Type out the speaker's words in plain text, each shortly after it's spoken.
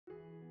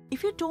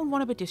If you don't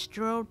want to be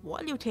disturbed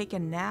while you take a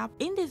nap,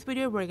 in this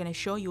video we're going to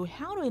show you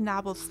how to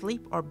enable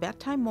sleep or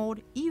bedtime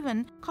mode,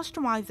 even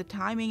customize the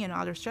timing and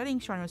other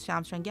settings on your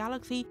Samsung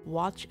Galaxy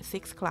Watch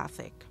 6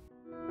 Classic.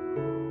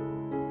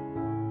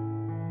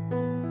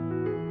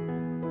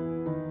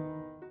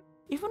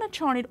 If you want to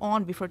turn it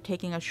on before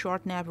taking a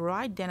short nap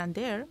right then and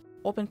there,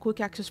 open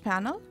Quick Access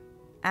panel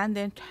and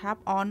then tap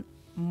on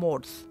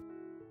Modes.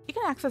 You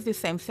can access the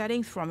same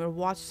settings from your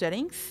watch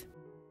settings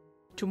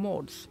to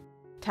Modes.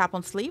 Tap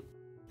on Sleep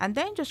and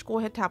then just go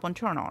ahead tap on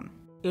Turn On.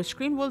 Your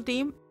screen will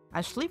dim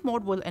and sleep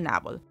mode will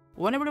enable.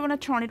 Whenever you want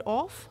to turn it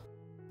off,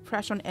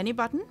 press on any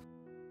button,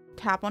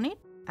 tap on it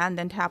and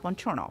then tap on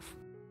Turn Off.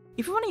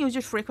 If you want to use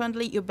it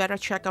frequently, you better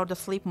check out the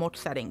sleep mode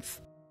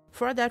settings.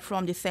 For that,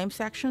 from the same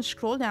section,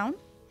 scroll down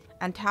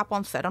and tap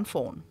on Set on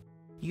Phone.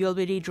 You'll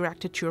be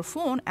redirected to your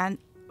phone and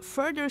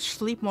further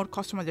sleep mode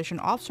customization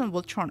option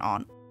will turn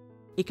on.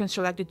 You can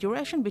select the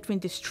duration between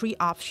these three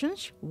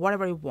options,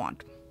 whatever you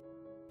want.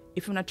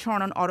 If you want to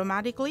turn on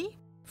automatically,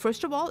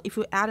 first of all, if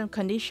you add a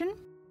condition,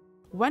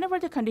 whenever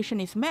the condition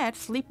is met,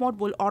 sleep mode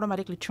will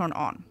automatically turn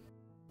on.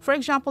 For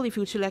example, if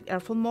you select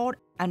airflow mode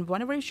and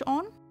whenever it's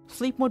on,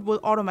 sleep mode will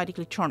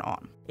automatically turn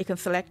on. You can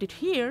select it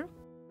here,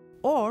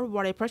 or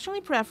what I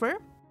personally prefer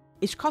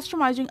is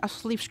customizing a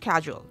sleep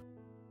schedule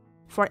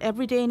for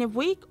every day in a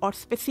week or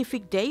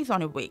specific days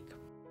on a week.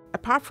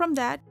 Apart from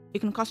that, you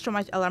can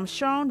customize alarm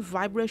sound,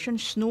 vibration,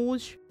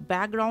 snooze,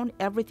 background,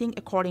 everything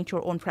according to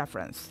your own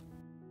preference.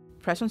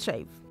 Press on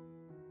Save.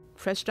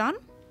 Press Done.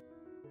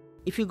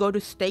 If you go to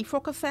Stay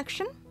Focus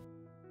section,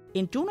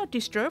 in Do Not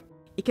Disturb,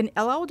 you can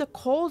allow the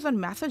calls and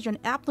message and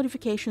app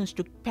notifications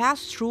to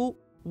pass through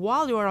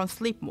while you are on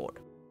sleep mode.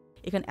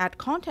 You can add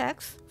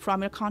contacts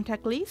from your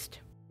contact list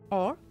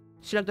or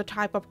select the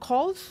type of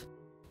calls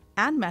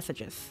and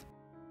messages.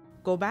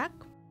 Go back,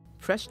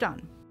 press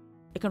Done.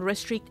 You can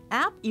restrict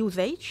app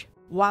usage.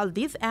 While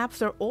these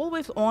apps are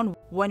always on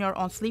when you're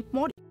on sleep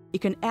mode, you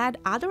can add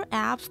other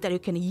apps that you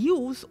can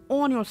use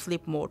on your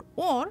sleep mode,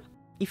 or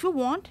if you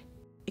want,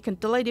 you can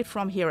delete it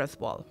from here as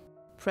well.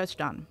 Press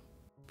Done.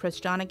 Press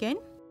Done again.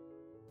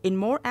 In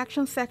More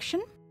Action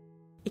section,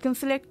 you can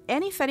select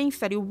any settings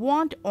that you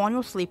want on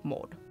your sleep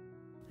mode.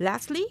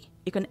 Lastly,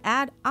 you can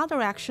add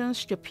other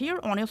actions to appear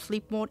on your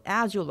sleep mode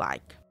as you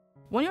like.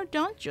 When you're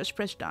done, just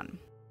press Done.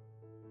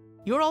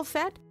 You're all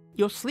set.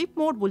 Your sleep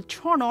mode will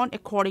turn on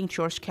according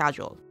to your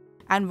schedule.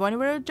 And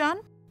whenever you're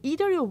done,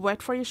 either you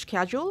wait for your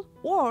schedule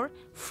or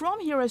from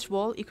here as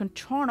well, you can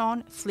turn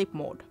on sleep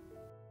mode.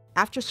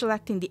 After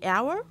selecting the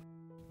hour,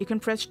 you can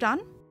press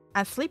Done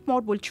and sleep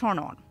mode will turn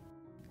on.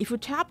 If you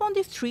tap on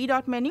this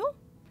three-dot menu,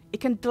 you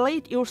can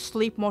delete your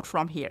sleep mode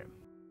from here.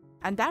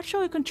 And that's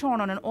how you can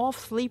turn on and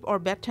off sleep or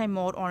bedtime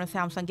mode on a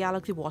Samsung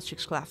Galaxy Watch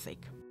 6 Classic.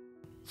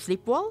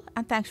 Sleep well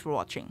and thanks for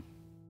watching.